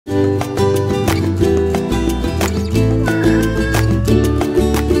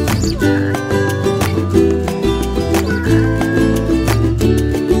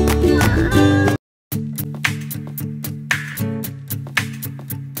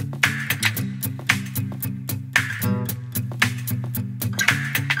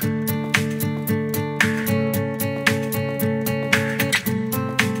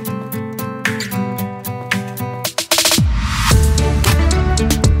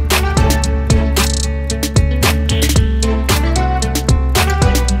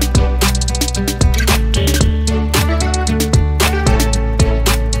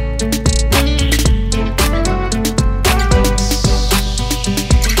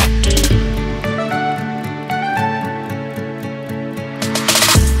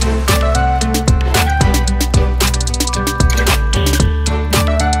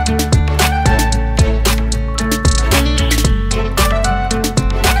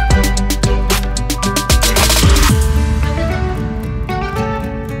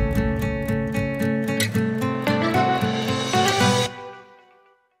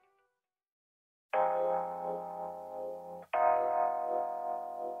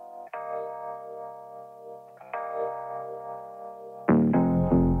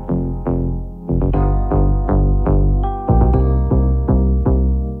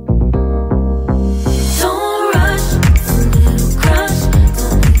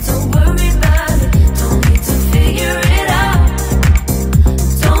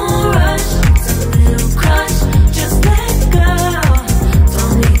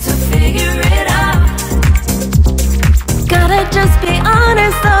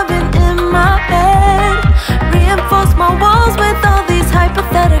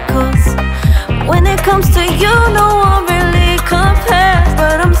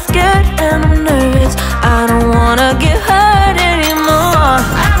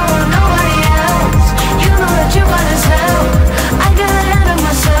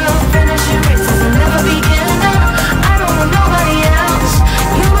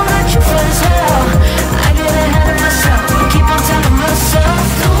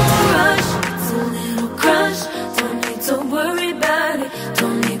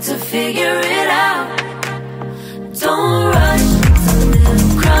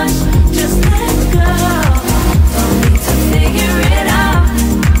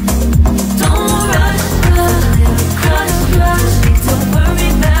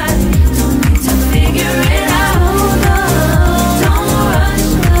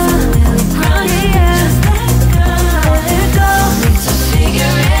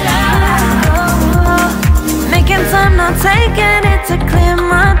taking it to clear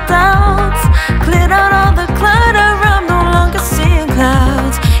my doubts. Cleared out all the clutter, I'm no longer seeing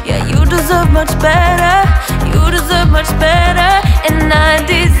clouds. Yeah, you deserve much better, you deserve much better, and I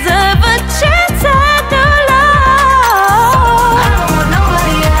deserve a chance at new love. I don't want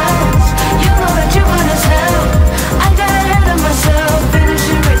nobody else, you know that you want as hell. I got ahead of myself,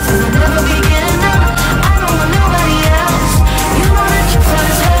 finishing races I'll never begin now. I don't want nobody else, you know that you fun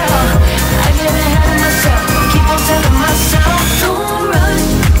as hell. I get ahead of myself, keep on telling myself, don't rush,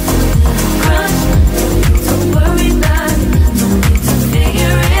 crush, don't worry about it, don't need to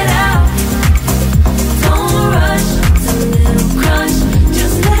figure it out. Don't rush, it's a little crush,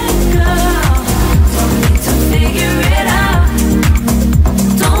 just let go. Don't need to figure it out.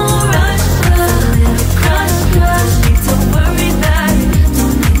 Don't rush, it's a little crush, crush, need to worry about it, don't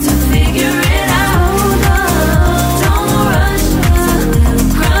need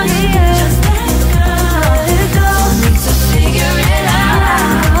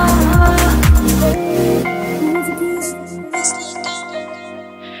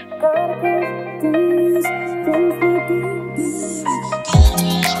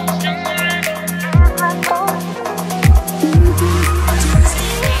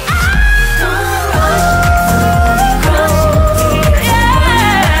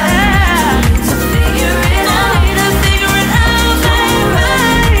to figure it out.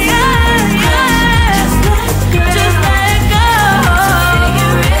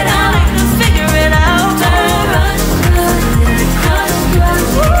 Don't rush, it's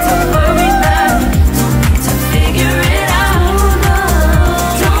a little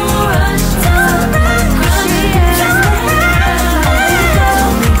crush, just let go.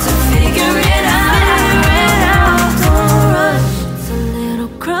 Don't need to figure it out.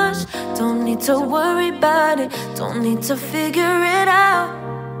 Don't need to worry about it, don't need to figure it out.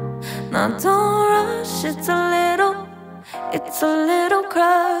 Now don't rush, it's a little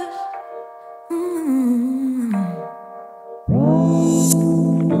crush.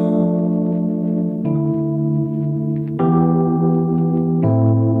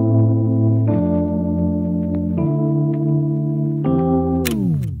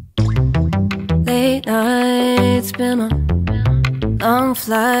 Late nights, been on long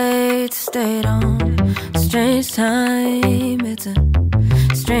flights, stayed on. Strange time, it's a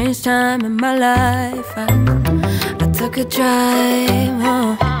strange time in my life. I took a drive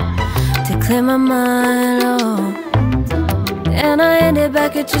home to clear my mind, and I ended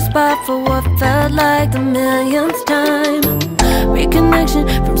back at your spot for what felt like the millionth time. Reconnection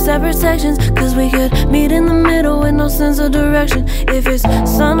from separate sections, cause we could meet in the middle with no sense of direction. If it's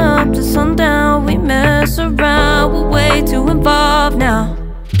sun up to sundown, we mess around, we're way too involved now.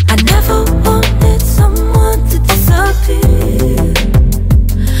 I never wanted someone to disappear,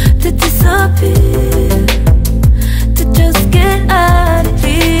 to just get out of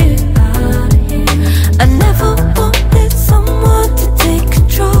here. I never wanted someone to take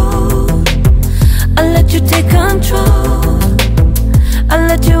control. I let you take control, I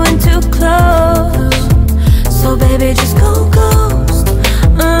let you in too close. So baby, just go ghost.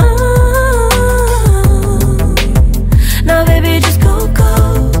 Now baby, just go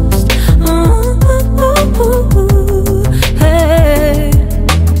ghost. Hey,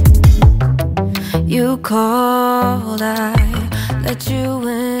 you called, I let you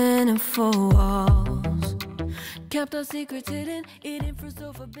in and 4 walls. Kept our secrets hidden, eating fruit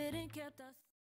so forbidden. Kept our